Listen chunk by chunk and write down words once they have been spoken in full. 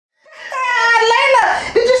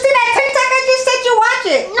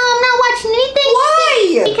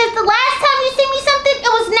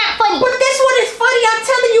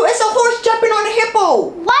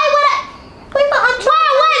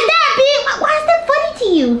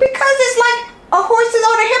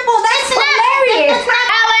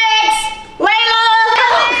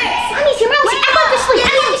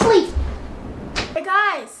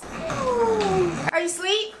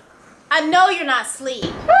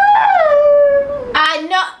I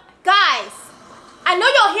know, guys. I know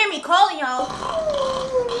y'all hear me calling y'all.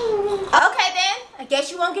 Okay then, I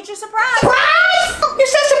guess you won't get your surprise. Surprise? You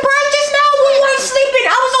said surprise just now? We weren't sleeping.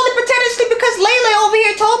 I was only pretending to sleep because Layla over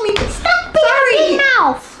here told me. Stop being big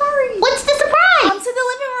mouth. Sorry. What's the surprise? Come to the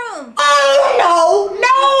living room. Oh, no.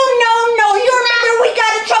 You remember we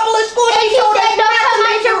got in trouble in school? And you said don't come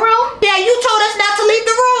out your room? Yeah, you told us not to leave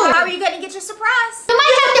the room. How are you gonna get your surprise? You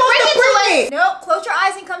might have to bring it to us. Nope, close your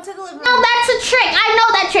eyes and come to the living room. No, that's a trick. I know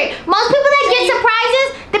that trick. Most people that get surprises,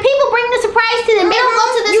 the people bring the surprise to them. They don't go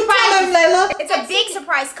to the surprise. Tell us, Layla. It's a big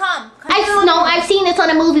surprise. Come. I've seen this on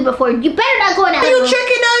a movie before. You better not go in that Are you room.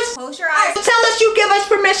 tricking us? Close your eyes. Tell us you give us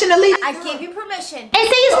permission to leave. I give you permission. And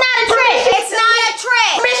say it's not a trick. It's not a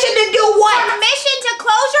trick. Permission to do what? Permission to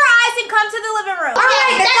close your eyes and come to the living room. All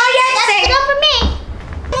right, that's all you have to say. That's enough for me.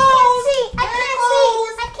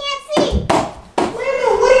 I can't see. Layla,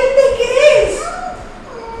 what do you think it is?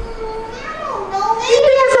 I don't know. You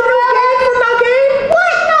think it's a new game from our game?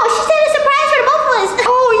 What? No, she said a surprise for the both of us.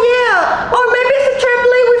 Oh, yeah. Or maybe it's a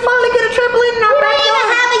trampoline. We finally get a trampoline in our We don't even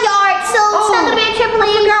backyard. have a yard, so it's not gonna be a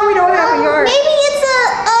trampoline. I forgot we don't have a yard. Maybe it's a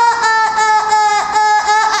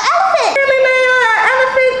elephant.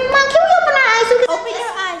 Elephant. Mom, can we open our eyes? So we can Open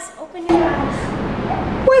your eyes. Open your eyes.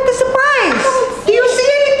 Where's the surprise? Do you see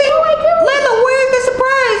anything? No, I do. Layla, where's the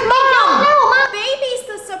surprise? Mom. No, Mom. Baby's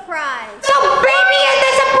the surprise. The baby is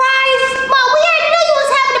the surprise. Mom, we already knew you was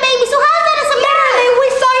having a baby, so how's that a surprise? Literally, we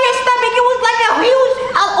saw your stomach. It was like a huge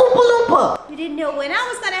Oompa Loompa. You didn't know when I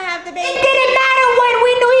was gonna have the It baby. didn't matter when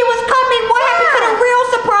we knew he was coming. What happened to the real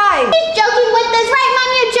surprise? He's joking with us, right, Mom?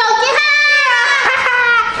 You're joking.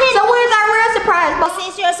 So where's our real surprise, Mom?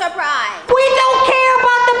 This is your surprise. We don't care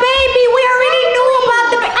about the baby. We already knew about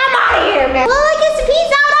the baby. I'm out of here, man. Well, I guess if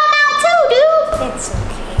he's out, I'm out too, dude. It's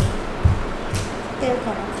okay. They're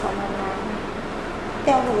gonna come around.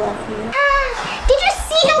 They'll love you. Did you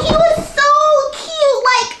see him? He was so cute.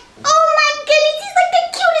 Like, oh my goodness, he's like the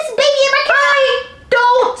cutest baby ever. I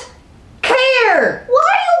don't care. Why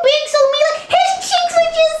are you being so mean? Like, his cheeks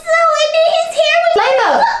are just so, and then his hair was.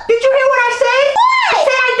 Layla, did you hear what I said? What? I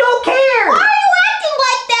said I don't care. Why are you acting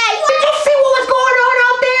like that? Did you see what was going on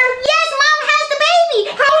out there? Yes, Mom has the baby.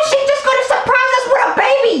 How is she just gonna surprise us with a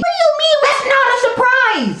baby? What do you mean? That's not a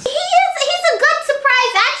surprise. He's a good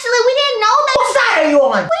surprise, actually. We didn't know that. What side are you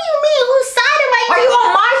on? What do you mean? Whose side am I on? Are you on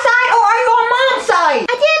my side or are you on Mom's side?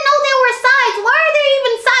 I didn't know there were sides. Why are there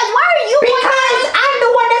even sides? Why are you Because I'm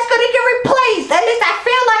the one that's gonna get replaced. At least I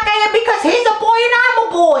feel like I am because he's a boy and I'm a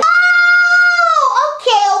boy. Oh,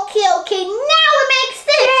 okay. Now it makes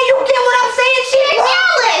sense. Yeah, you get what I'm saying? She's You're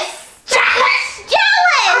jealous. Jealous?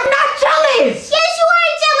 Jealous. I'm not jealous. Yes, you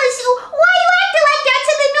are jealous. Why are you acting like that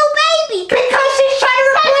to the new baby? Because she's trying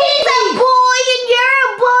to replace He's a me. boy and you're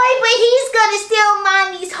a boy, but he's gonna steal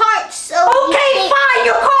Mommy's heart. So Okay, fine.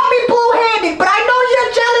 You caught me blue-handed, but I know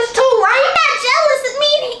you're jealous too, right? I'm not jealous. I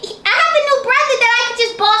mean, I have a new brother that I could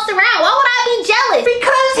just boss around. Why would I be jealous?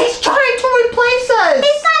 Because he's trying to replace us.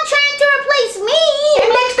 He's not trying to replace me. And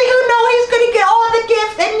next thing you know, he's gonna get all the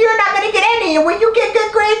gifts and you're not gonna get any. And when you get good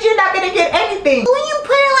grades, you're not gonna get anything. When you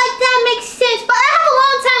put it like that, it makes sense. But I have a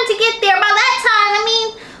long time to get there. By that time, I mean,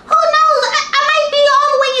 who knows? I might be all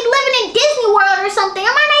the way living in Disney World or something.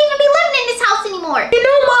 I might not even be living in this house anymore. You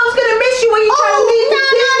know Mom's gonna miss you when you try to leave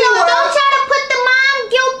Disney World. Don't try to put the mom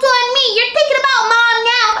guilt on me. You're thinking about Mom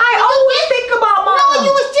now. I always think about Mom. No,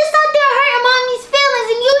 you was just out there hurting Mommy's feelings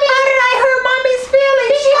and you didn't. How did I hurt Mommy's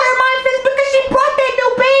feelings? She hurt my feelings because she brought that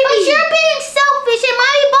new baby. But you're being selfish and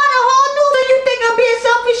Mommy bought a whole new. So you think I'm being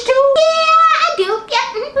selfish too? Yeah, I do. Yeah.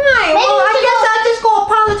 Right, well, I guess I'll just go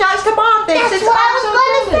apologize to Mom then. That's what I was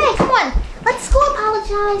gonna say. Come on, let's go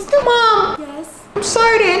apologize to Mom. Yes. I'm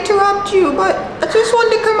sorry to interrupt you, but I just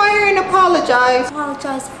wanted to come out here and apologize.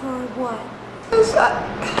 Apologize for what?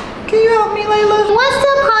 Can you help me, Layla? He wants to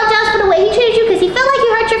apologize for the way he treated you because he felt like you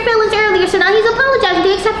hurt your feelings earlier, so now he's apologizing. Do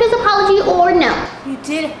you accept his apology or no? You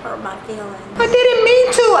did hurt my feelings. I didn't mean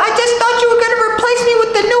to. I just thought you were going to replace me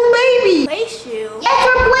with the new baby. Replace you? Yes,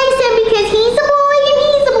 replace him because he's a boy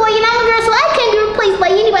and I'm a girl, so I can't be replaced by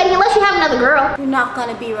anybody unless you have another girl. You're not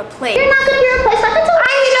gonna be replaced. You're not gonna be replaced. Like I told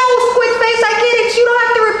you. I know, Squid Face. I get it. You don't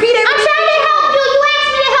have to repeat everything. I'm trying to help you. You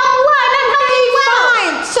asked me to help you out, and I'm helping you out.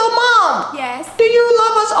 Fine. So, Mom. Yes. Do you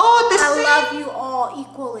love us all the I same? love you all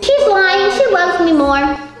equally. She's lying. She loves me more.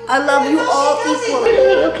 I love you all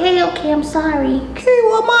equally. Okay, I'm sorry. Okay,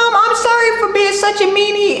 well, Mom, I'm sorry for being such a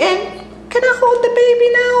meanie. And can I hold the baby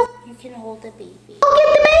now? You can hold the baby. Go get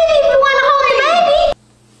the baby if you want to hold the baby.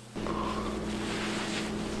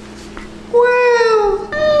 Wow.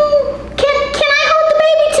 Can I hold the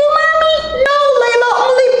baby too, Mommy? No, Layla.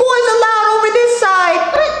 Only boys allowed over this side.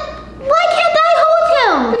 But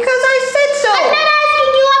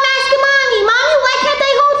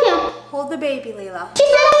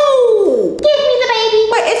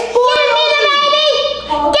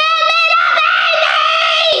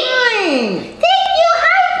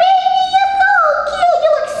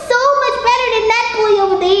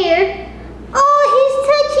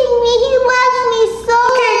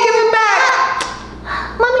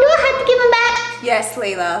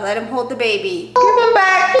let him hold the baby. Give him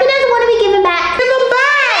back. He doesn't want to be given back. Give him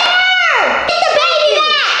back. Get the baby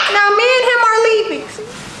back. Now me and him are leaving.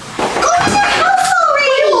 Go to your house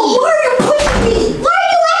already. Why are you pushing me? Why are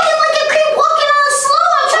you acting like a creep walking on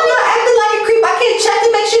slow? I'm not acting like a creep. I can't check to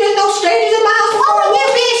make sure there's no strangers in my house. Why would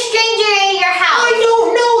there be a stranger in your house? I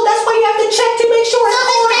don't know. That's why you have to check to make sure it's So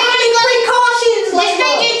the all stranger's precautions. The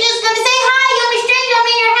stranger's just gonna say, hi, I'm a stranger,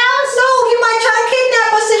 I'm in your house. No, he might try to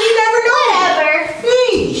kidnap us and you never know. Whatever.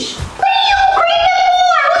 Yeesh. What are you creeping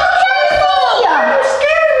for? What are you trying to see? You're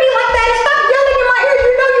scaring me like that. Stop yelling in my ear.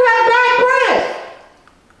 You know you have bad breath.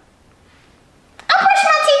 I brushed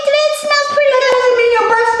my teeth today. It smells pretty That good. doesn't mean your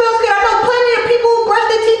breath smells good. I know plenty of people who brush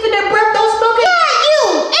their teeth and their breath don't smell good. Yeah, you.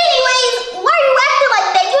 Anyways, why are you acting like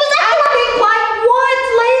that? You was acting Acting like what,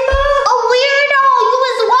 Layla? a weirdo. You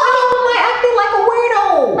was walking. How am I acting like a weirdo?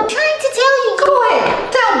 I'm trying to tell you. Go ahead.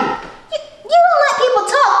 Tell me. You don't let people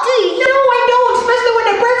talk, do you? No, I don't. Especially when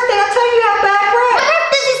their breath stink. I tell you, you have bad My breath. breath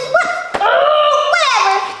doesn't.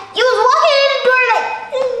 Whatever. You was walking in the door like.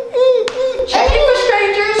 Checking for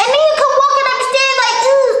strangers. And then you come walking up the stairs like.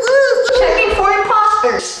 Checking for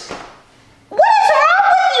imposters. What is wrong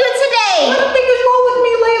with you today? What do you think is wrong with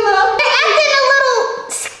me, Layla? You're acting a little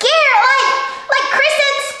scared, like Chris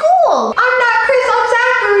at school. I'm not Chris. I'm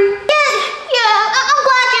Zachary. Yeah. I'm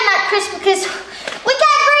glad you're not Chris because we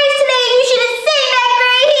got grades today. You should have seen that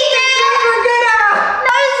grade he got. Never good at.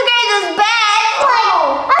 No, his grade was bad. Like,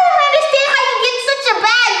 I don't understand how you get such a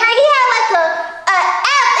bad grade. He had like a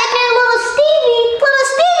F, and then little Stevie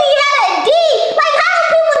had a D. Like, how do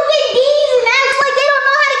people get D's and F's? Like, they don't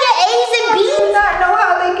know how to get A's and I do B's. not know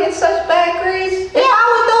how they get such bad grades. If I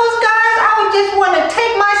was those guys, I would just want to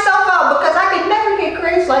take myself out because I could never get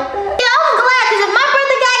grades like that. Yeah, I'm glad because if my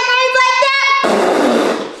brother got grades like that.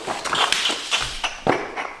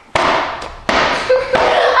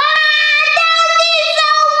 That would be so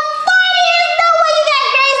funny. There's no way you got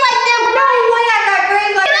grades like that. No way I got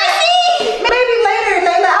grades like Can I that. see? Maybe later,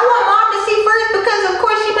 Layla. I want Mom to see first because, of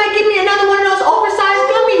course, she might give me another one of those oversized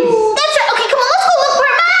gummies. That's right. Okay, come on, let's go look for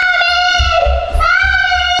her.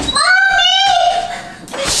 Mommy!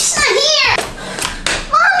 She's not here.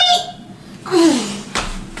 Mommy!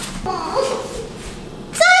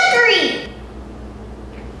 Zachary!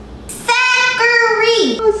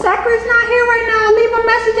 Oh, Zachary's not here right now. Leave a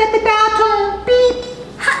message at the dial tone. Beep.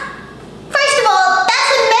 First of all, that's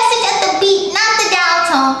a message at the beat, not the dial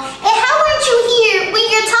tone. And how aren't you here when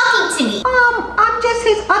you're talking to me? I'm just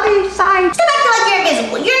his other side. Stop acting like you're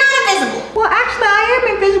invisible. You're not invisible. Well, actually, I am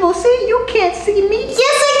invisible. See, you can't see me.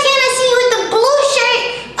 Yes, I can. I see you with the blue shirt,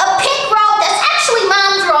 a pink robe. That's actually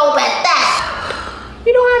Mom's robe at that.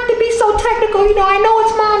 You don't have to be so technical. You know, I know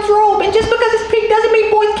it's Mom's robe, and just because it's pink doesn't mean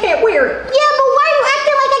boys can't wear it. Yeah, but why are you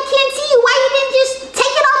acting like I can't see you? Why you didn't just take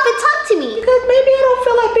it off and talk to me? Because maybe I don't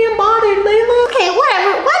feel like being bothered, Layla. Okay,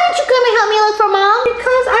 whatever. Why didn't you come and help me look for Mom?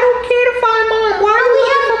 Because I don't care to find Mom. Why are we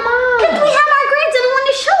looking for Mom? Because we have our grades and I want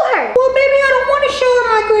to show her. Well, maybe I don't want to show her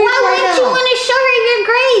my grades Why right wouldn't you now. want to show her your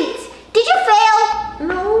grades? Did you fail?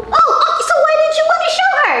 No, Oh, okay, so why didn't you want to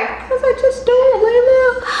show her? because I just don't, Layla.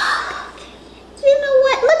 You know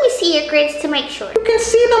what? Let me see your grades to make sure. You can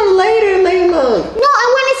see them later, Layla. No, I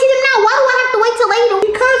want to see them now. Why do I have to wait till later?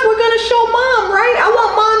 Because we're gonna show Mom, right? I want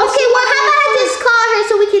Mom to Okay, see well, my how about I grades. just call her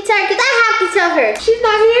so we can tell her? Because I have to tell her. She's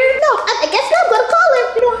not here? No, I guess not. I'm going to call her.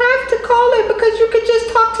 You don't have to call her because you could just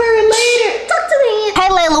talk to her later. Talk to me. Hey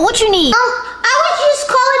Layla, what you need? I was just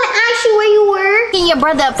calling to ask you where you were. Getting your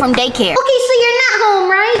brother up from daycare. Okay, so you're not home,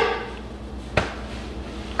 right?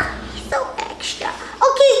 He's so extra.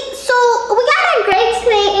 Okay, so we got our grades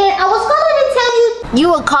today, and I was calling to tell you. You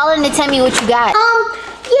were calling to tell me what you got.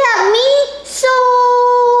 Yeah, me. So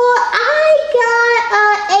I got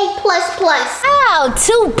A++. Wow,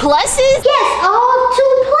 2 pluses? Yes, all 2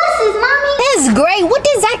 pluses, mommy. That's great. What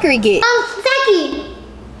did Zachary get? Zachy.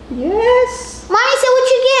 Yes. Mommy said what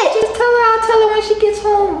you get. Just tell her I'll tell her when she gets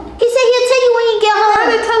home. He said he'll tell you when you get I'd home.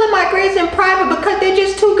 rather tell her my grades in private because they're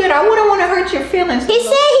just too good. I wouldn't want to hurt your feelings. He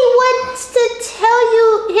said he wants to tell you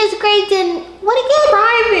his grades in what again?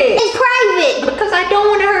 Private. In private. Because I don't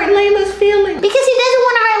want to hurt Layla's feelings. Because he doesn't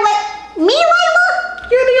want to hurt me, Layla?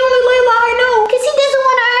 You're the only Layla I know. Because he doesn't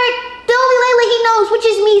want to hurt the only Layla he knows, which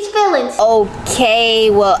is me's feelings.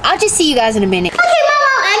 Okay, well, I'll just see you guys in a minute. Okay,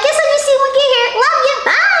 Mama, I guess I'll just see when we get here. Love you.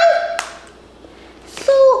 Bye.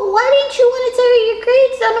 So, why didn't you want to tell her your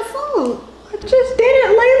grades on the phone? I just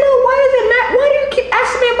didn't, Layla. Why does it matter? Why do you keep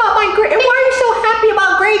asking me about my grades? And why are you so happy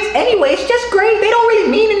about grades anyway? It's just grades. They don't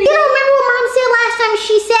really mean anything. You don't remember what Mom said last time?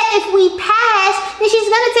 She said if we pass, then she's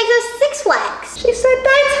going to take us to Six Flags. She said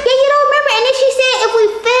that? Yeah, you don't remember? And then she said if we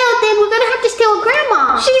fail, then we're going to have to stay with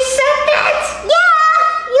Grandma. She said that? Yeah,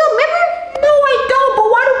 you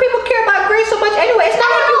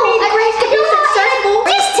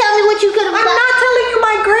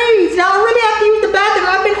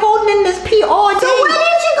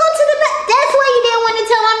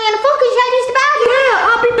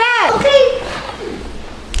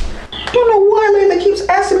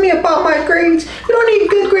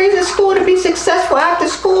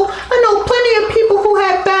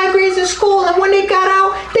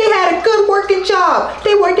job.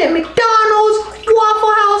 They worked at McDonald's,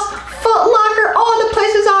 Waffle House, Foot Locker, all the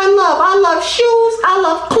places I love. I love shoes, I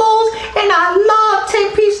love clothes, and I love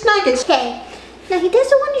 10-piece nuggets. Okay. Now he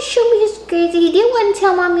doesn't want to show me his grades. He didn't want to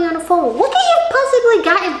tell mommy on the phone. What could he have possibly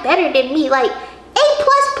gotten better than me? Like A++++?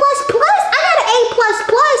 I got an A++.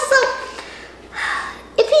 So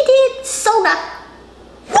if he did, so not.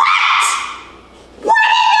 What? What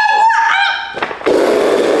in the world?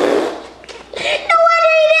 No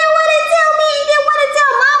wonder he didn't want to tell me. He didn't want to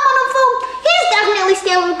tell mom on the phone. He's definitely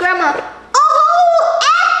staying with grandma. Oh,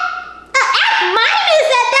 F minus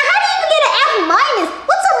at that. How do you even get an F minus?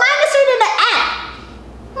 What's a minuser than an F?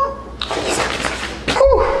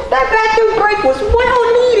 Whew, that bathroom break was well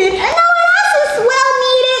needed. I know what else is well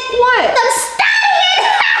needed. What? Some studying.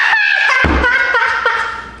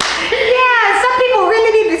 Yeah, some people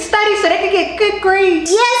really need to study so they can get good grades.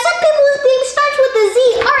 Yeah, some people was being starts with a Z.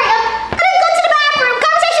 All right, I'm gonna go to the bathroom.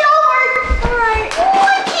 Conversation over. All right. Oh,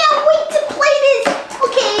 I can't wait to play this.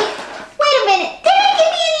 Okay, wait a minute. Did they give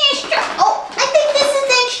me any instructions? Oh, I think this is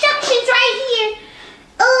the instructions right here.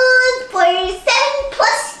 For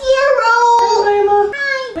 7+-year-old. Hey, Layla.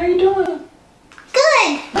 Hi. How you doing? Good.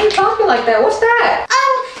 Why are you talking like that? What's that?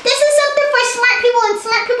 This is something for smart people and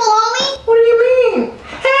smart people only. What do you mean?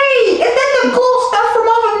 Hey, is that the glow stuff from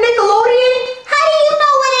off of Nickelodeon? How do you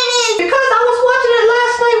know what it is? Because I was watching it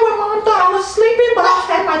last night when Mom thought I was sleeping, but I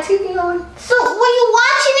had my TV on. So were you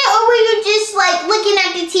watching it or were you just like looking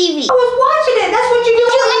at the TV? I was watching it. That's what you do.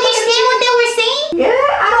 Did you understand what they were saying? Yeah,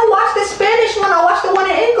 I don't watch the Spanish one. I watch the one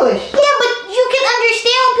in English. Yeah, but you can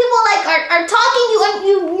understand when people like are talking.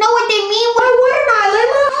 You know what they mean. Why wouldn't I,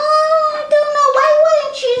 Layla? I don't know. Why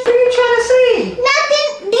wouldn't you? What are you trying to say? Nothing.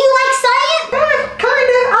 Do you like science?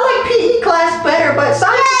 Kinda. I like PE class better, but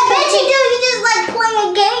science Yeah, I is bet you do. You just like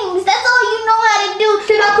playing games. That's all you know how to do.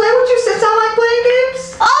 Can I play with you since I like playing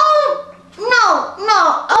games? Oh no.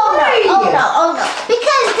 Why? Oh no.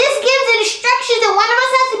 Because this gives instructions and one of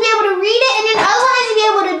us has to be able to read it and then the other one has to be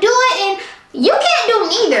able to do it and you can't do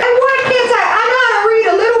neither. And why can't I? I know how to read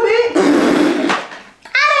a little bit.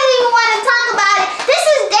 I don't even want to talk about it. This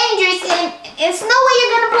is dangerous and it's no way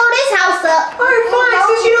you're gonna blow this house up. Alright, fine.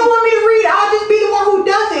 Since you don't want me to read, I'll just be the one who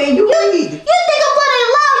does it and you read. You think I'm gonna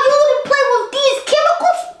allow you to play with these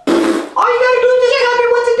chemicals? All you gotta do is just tell me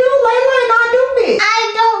what to do, Layla, and I'll do it. I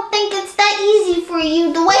don't think it's that easy for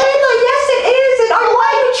you. The way Layla, yes it is. And why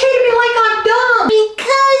are you treating me like I'm dumb?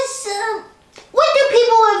 because what do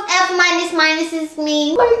people with F minuses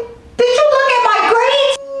mean? Like, did you look at my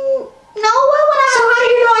grades? No, what would I? So how do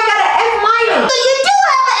you know I got an F minus? So you do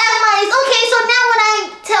have an F minus. Okay, so now when I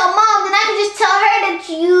tell mom, then I can just tell her that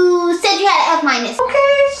you said you had an F minus.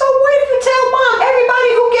 Okay, so what if you tell Mom? Everybody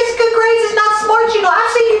who gets good grades is not smart, you know.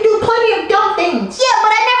 I've seen you do plenty of dumb things. Yeah,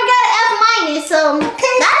 but I never got an F minus. Okay, so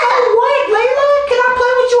what, Layla? Can I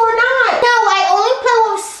play with you or not? No, I only play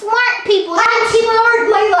with smart people. I'm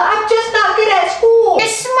smart, Layla. I'm just not good at school.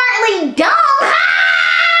 You're smartly dumb.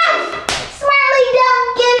 Smartly dumb.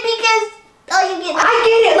 Get it? Because you get. I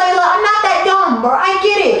get it, Layla. I'm not that dumb, bro. I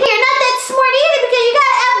get it. You're not that smart either because you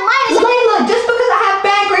got an F minus. Layla, just because I have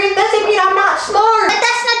bad grades doesn't mean I'm not smart. But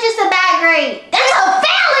that's not just a bad grade. That's a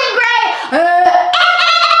failing grade.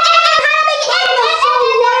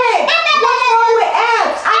 What's wrong with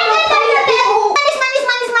F's? I know plenty of people who...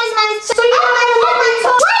 Minus. So you don't have to let me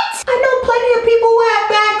talk. What? I know plenty of people who have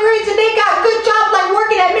bad grades and they got good jobs like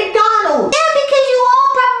working at McDonald's. Yeah, because you all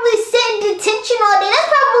probably sit in detention all day. That's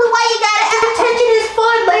probably why you got an F. Detention is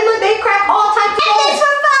fun, Layla. They crack all types of F is codes.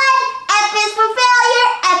 for fun. F is for failure.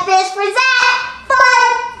 F is for Zach. Fun.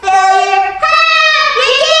 Failure. Ha! You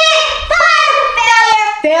get it? Fun. Failure.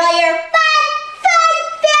 Failure. Fun. Failure.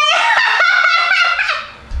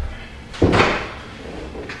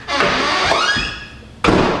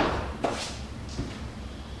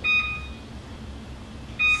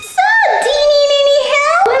 So, do you need any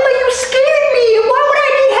help? Layla, you scared me. Why would I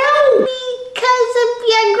need help? Because of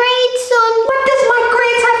your grades on... What does my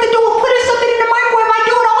grades have to do with putting something in the microwave? I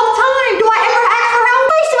do it all the time. Do I ever ask for help?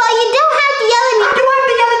 First of all, you don't have to yell at me. I do have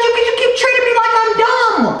to yell at you because you keep treating me like I'm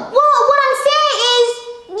dumb. Well, what I'm saying is,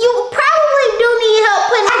 you probably do need help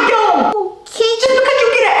putting... I don't. Okay, Just because you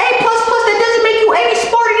get an A++, that doesn't make you any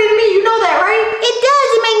smarter than me. You know that, right? it does.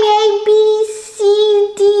 It make me A, B, C,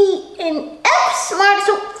 D, and F smart.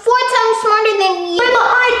 So 4 times smarter than you. Layla,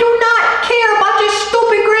 I do not care about your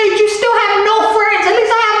stupid grades. You still have no friends. At least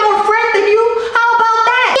I have more friends than you. How about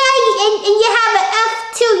that? Yeah, and you have an F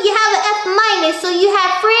too. You have an F minus, so you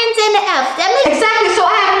have friends and an F. That makes... Exactly, so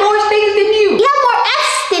I have more things than you. You have more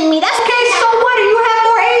F's than me. That's Okay, so what? You have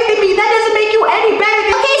more A's than me. That doesn't make you any better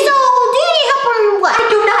than okay. me. So do you need help or what? I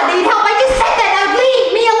do not need help. I just said that. Now leave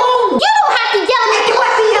me alone. You don't have to yell at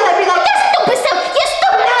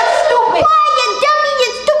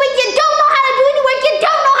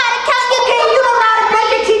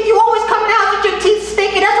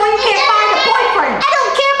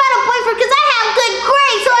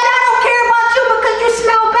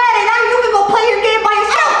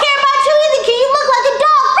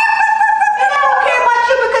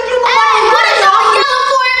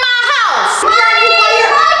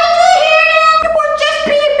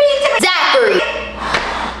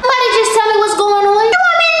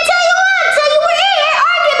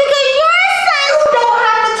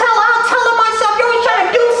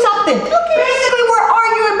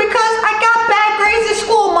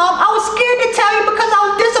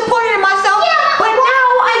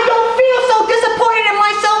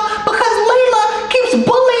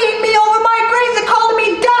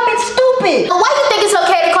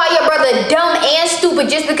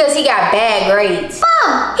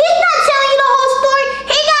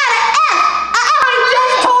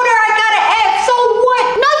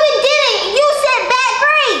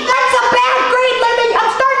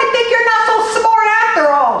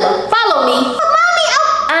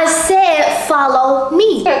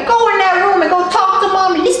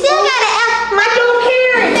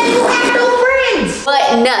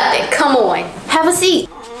Come on, have a seat.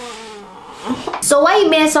 So why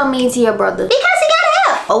you being so mean to your brother? Because he got an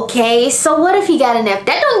F. Okay, so what if he got an F?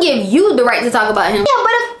 That don't give you the right to talk about him. Yeah,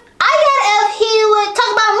 but if I got an F, he would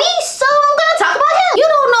talk about me, so I'm gonna talk about him. You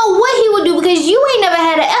don't know what he would do because you ain't never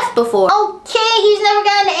had an F before. Okay, he's never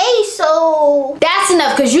gotten an A, so... That's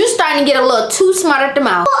enough because you starting to get a little too smart at the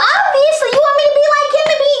mouth. Well, obviously, you want me to be like him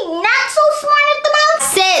and be not so smart at the mouth?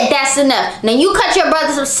 Said that's enough. Now you cut your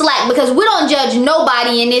brother some slack because we don't judge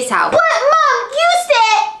nobody in this house. But, Mom, you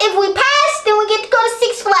said if we pass, then we get to go to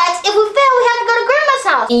Six Flags. If we fail, we have to go to Grandma's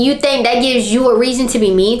house. And you think that gives you a reason to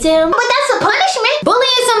be mean to him? But that's a punishment.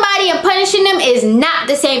 Bullying somebody and punishing them is not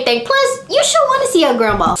the same thing. Plus, you should want to see your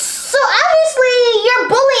grandma. So obviously you're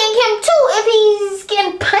bullying him too if he's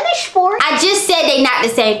getting punished for it. I just said they not the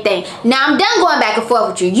same thing. Now I'm done going back and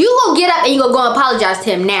forth with you. You gonna get up and you gonna go and apologize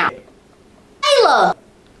to him now. Layla,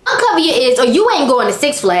 uncover your ears or you ain't going to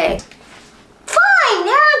Six Flags. Fine,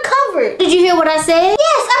 they're uncovered. Did you hear what I said? Yes,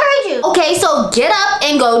 I heard you. Okay, so get up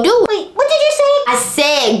and go do it. Wait, what did you say? I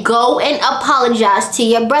said go and apologize to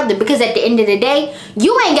your brother because at the end of the day,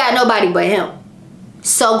 you ain't got nobody but him.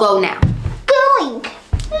 So go now. Going.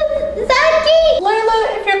 Zachy! Layla,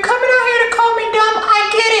 if you're coming out here to call me dumb, I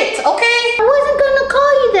get it, okay? I wasn't gonna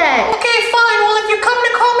call you that. Okay, fine. Well, if you're coming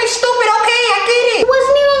to call me stupid, okay, I get it. I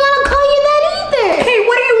wasn't even gonna call you that either. Hey,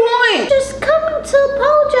 what do you want? Just coming to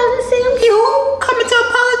apologize and say I'm You coming to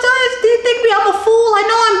apologize? Do you think I'm a fool? I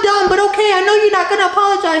know I'm dumb, but okay, I know you're not gonna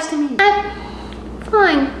apologize to me.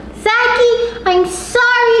 Fine. Zachy, I'm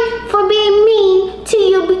sorry for being mean to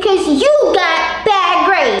you because you got bad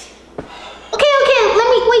grades. Okay, let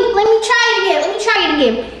me try it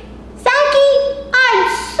again. Zachy, I'm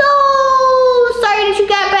so sorry that you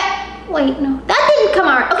got bad. Wait, no, that didn't come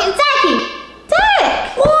out right. Okay, Zachy.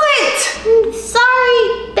 Zach. What? I'm sorry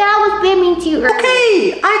that I was being mean to you earlier.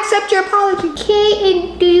 Okay, I accept your apology. Okay,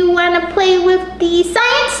 and do you want to play with the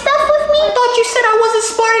science stuff with me? I thought you said I wasn't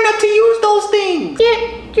smart enough to use those things.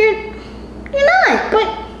 You're not, but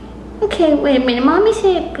okay, wait a minute. Mommy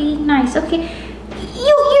said be nice. Okay,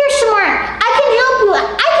 you're smart. I can help you.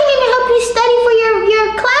 I can even help you study for your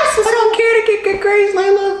classes. I don't care to get good grades,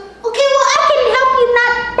 Layla. Okay, well I can help you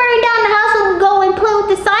not burn down the house and go and play with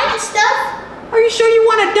the science stuff. Are you sure you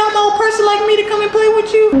want a dumb old person like me to come and play with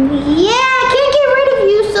you? Yeah, I can't get rid of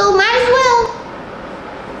you, so might as well.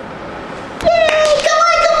 Yay! Come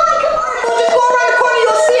on. Well, just go around the corner,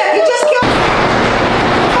 you'll see it. He just killed me.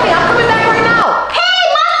 Hey, I'm coming back right now. Hey,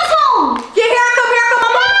 Mommy's home. Yeah, here I come.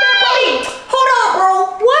 I'm on there, buddy. Hold on, bro.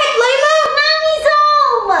 What, Layla? Mommy's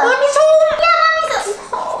home. Mommy's home? Yeah, Mommy's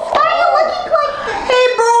home. Why are you looking like that? Hey,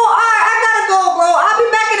 bro, I gotta go, bro. I'll be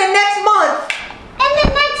back in the next month. And the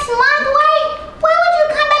next month, why would you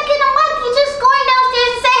come back in a month? You're just going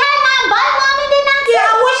downstairs and say hi, Mom, bye, Mom, and then that's Yeah, it.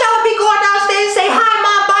 I wish I would be going downstairs and say hi,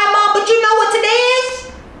 Mom, bye, Mom, but you know what today is?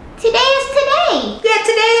 Today is today. Yeah,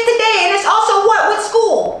 today is today, and it's also what with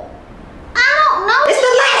school? I don't know. It's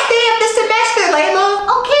the last day of the semester, Layla.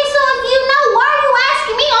 Okay, so if you know, why are you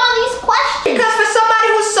asking me all these questions? Because for somebody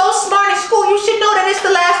who's so smart in school, you should know that it's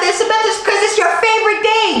the last day of semester because it's your favorite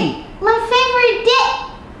day. My favorite day.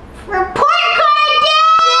 Report card day!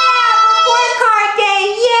 Yeah, report card day,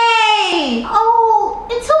 yay! Oh,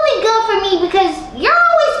 it's only good for me because you're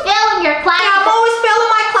always failing your classes. Yeah, I'm always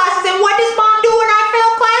failing my classes, and what does Mom do when I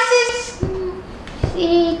fail classes?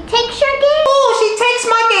 She takes your game? Oh, she takes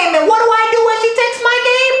my game, and what do I do when she takes my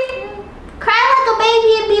game? Cry like a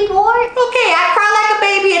baby and be bored? Okay, I cry like a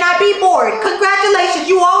baby and I be bored. Congratulations,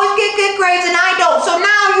 you always get good grades and I don't. So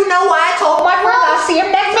now you know why I told my friend I'll see him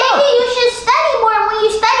next month. Maybe you should study more, and when you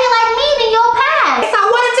study like me, then you'll pass. If I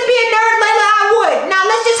wanted to be a nerd, Layla, I would. Now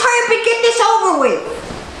let's just hurry up and get this over with.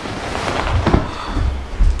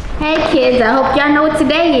 Hey kids, I hope y'all know what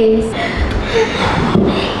today is. Yeah,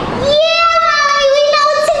 Mommy, we know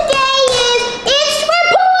what today is. It's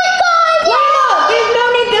report card day. Layla, there's no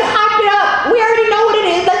need to hype it up. We already know what it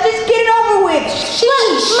is. Let's just get it over with.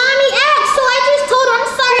 Sheesh. Mommy asked, so I just told her I'm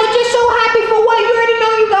sorry. You're just so happy for what? You already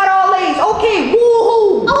know you got all A's. Okay,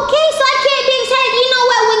 woohoo. Okay, so I can't be excited. You know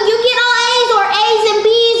what? When you get all A's or A's and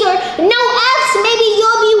B's or no F's, maybe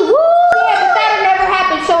you'll be woo. Yeah, but that'll never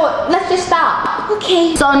happen, so let's just stop.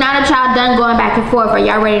 Okay. So now that y'all done going back and forth, are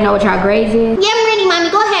y'all ready to know what y'all grades is? Yeah, I'm ready, Mommy.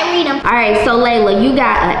 Go ahead, read them. All right, so Layla, you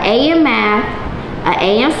got an A in math, an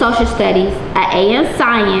A in social studies, an A in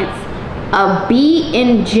science, a B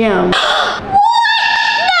in gym.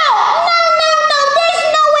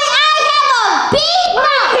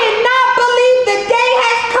 I cannot believe the day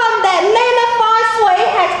has come that Layla Farsway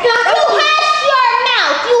has got You hush your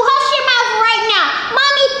mouth. You hush your mouth right now.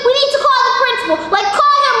 Mommy, we need to call the principal. Like,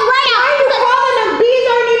 call him right now. Why are you calling them? B's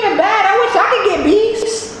aren't even bad. I wish I could get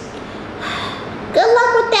B's.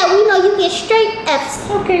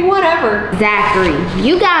 Okay, whatever. Zachary,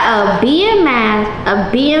 you got a B in math,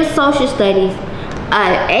 a B in social studies,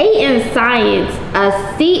 an A in science, a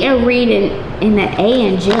C in reading, and an A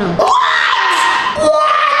in gym. What?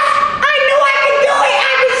 I knew I could do it.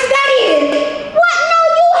 I've been studying. What? No,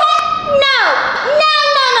 you have no.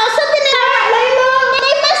 Something is wrong. Layla?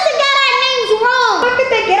 They must have got our names wrong. How could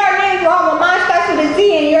they get our names wrong when mine starts with a Z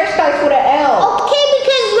and yours starts with an L? Okay,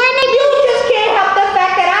 because your name. You just can't help the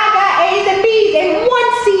fact that I got A's and B's and one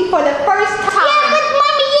C for the first time. Yeah, but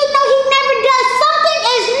mommy, you know he never does. Something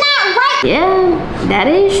is not right. Yeah, that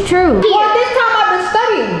is true. Well, this time I've been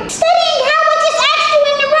studying. Studying how? I just asked you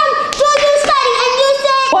in the room. Do you study? And you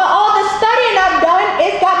said. Well, all the studying I've done,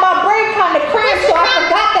 it's got my brain kind of cramped, so I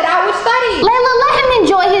forgot that I was studying. Layla, let him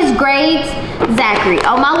enjoy his grades. Zachary,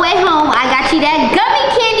 on my way home, I got you that gummy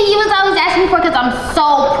candy you was always asking me for because I'm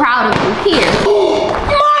so proud of you. Here.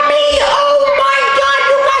 Mommy, oh my God,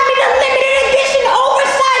 you got me the limited edition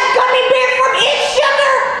oversized gummy bear from It's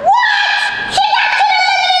Sugar. What? She got you the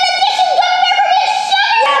limited edition gummy bear from It's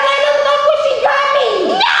Sugar? Yeah, Layla, look what she got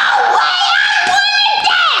me. No way! I wanted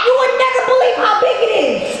that! You would never believe how big it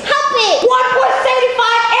is. How big? 1.75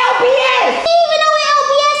 LBS. Do you even know what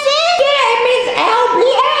LBS is? Yeah, it means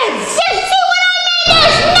LBS. Just see what I made.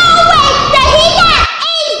 There's no way that he got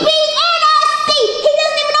A's, B's, and a C. He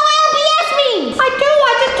doesn't even know what LBS means. I do,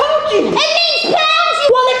 I just told you. It means pounds.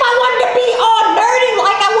 Well, if I wanted to be all nerdy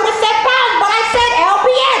like I would have said pounds, but I said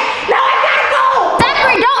LBS. Now I gotta go.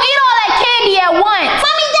 Zachary, don't eat all that candy at once.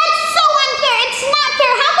 Mommy, that's so unfair. It's not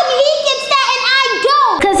fair. How come he gets that and I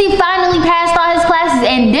don't? Because he finally passed all his classes,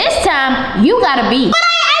 and this time, you got a B. But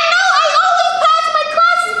I know I always pass my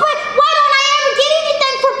classes, but why don't I ever get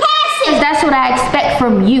anything for passing? That's what I expect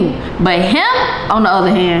from you. But him, on the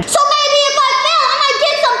other hand. So maybe if I fail, I might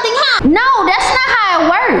get something, huh? No, that's not how it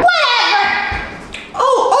works. Whatever.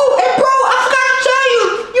 Oh, and bro, I forgot to tell you.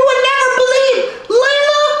 You would never believe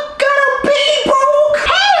Layla got a B, bro.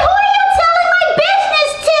 Hey, who are you telling my business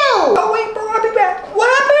to? Oh, wait, bro, I'll be back. What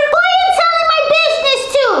happened? Who are you telling my business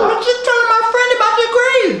to? I'm just telling my friend about your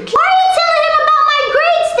grades. Why are you telling him about my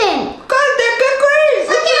grades then? Because they're good grades.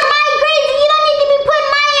 Look at my grades and you don't need to be putting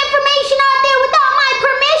my information out there without my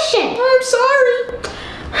permission. I'm sorry.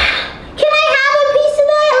 Can I have a piece of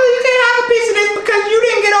that? Oh, you can't have a piece of this because you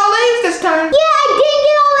didn't get all A's this time. Yeah, I didn't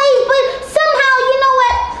get all A's, but somehow, you know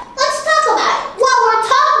what? Let's talk about it. While we're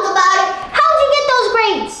talking about it, how'd you get those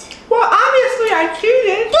grades? Well, obviously I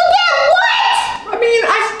cheated. You did what? I mean,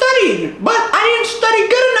 I studied, but I didn't study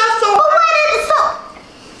good enough, so... But why did it so?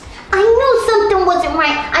 I knew something wasn't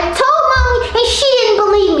right. I told mommy and she didn't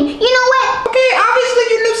believe me. You know what? Okay, obviously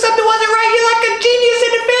you knew something wasn't right. You're like a genius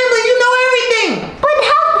in the family. You know everything. But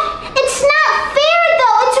how? It's not fair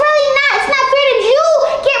though. It's really not. It's not fair that you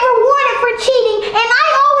get rewarded for cheating and I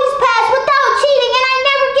always pass without cheating and I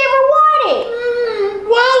never get rewarded.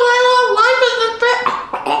 Well, Layla, life isn't fair.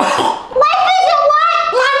 Life isn't what?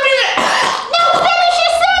 Life isn't... No, finish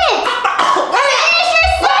your sentence. Finish your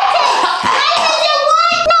sentence. Life isn't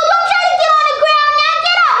what? No, don't try to get on the ground now.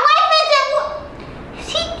 Get up. Life isn't what?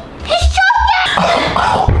 He's choking.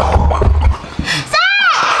 Zachy!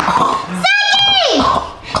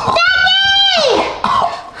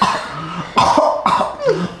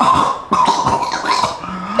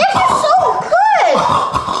 This is so good.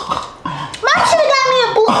 Mom should have got me a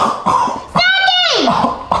blue. Zachy!